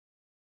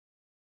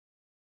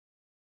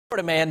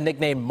Florida man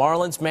nicknamed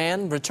Marlins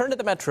Man returned to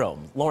the Metro.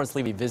 Lawrence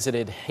Levy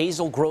visited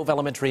Hazel Grove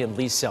Elementary in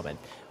Lee Summit.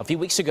 A few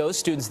weeks ago,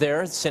 students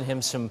there sent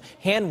him some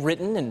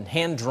handwritten and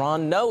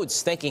hand-drawn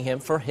notes thanking him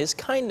for his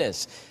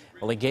kindness.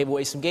 Well, he gave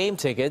away some game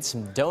tickets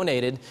and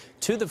donated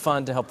to the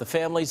fund to help the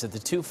families of the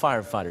two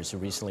firefighters who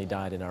recently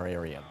died in our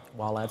area.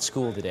 While at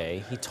school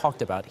today, he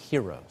talked about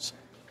heroes.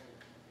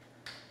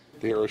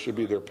 The heroes should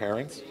be their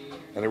parents,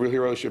 and the real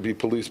heroes should be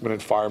policemen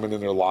and firemen in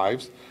their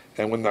lives.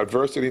 And when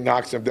adversity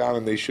knocks them down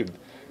and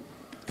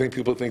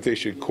people think they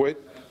should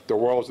quit, the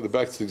Royals are the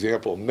best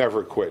example.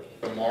 Never quit.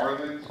 The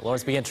Marlins.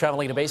 Lawrence began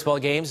traveling to baseball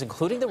games,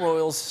 including the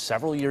Royals,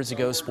 several years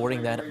ago,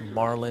 sporting that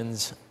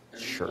Marlins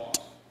shirt.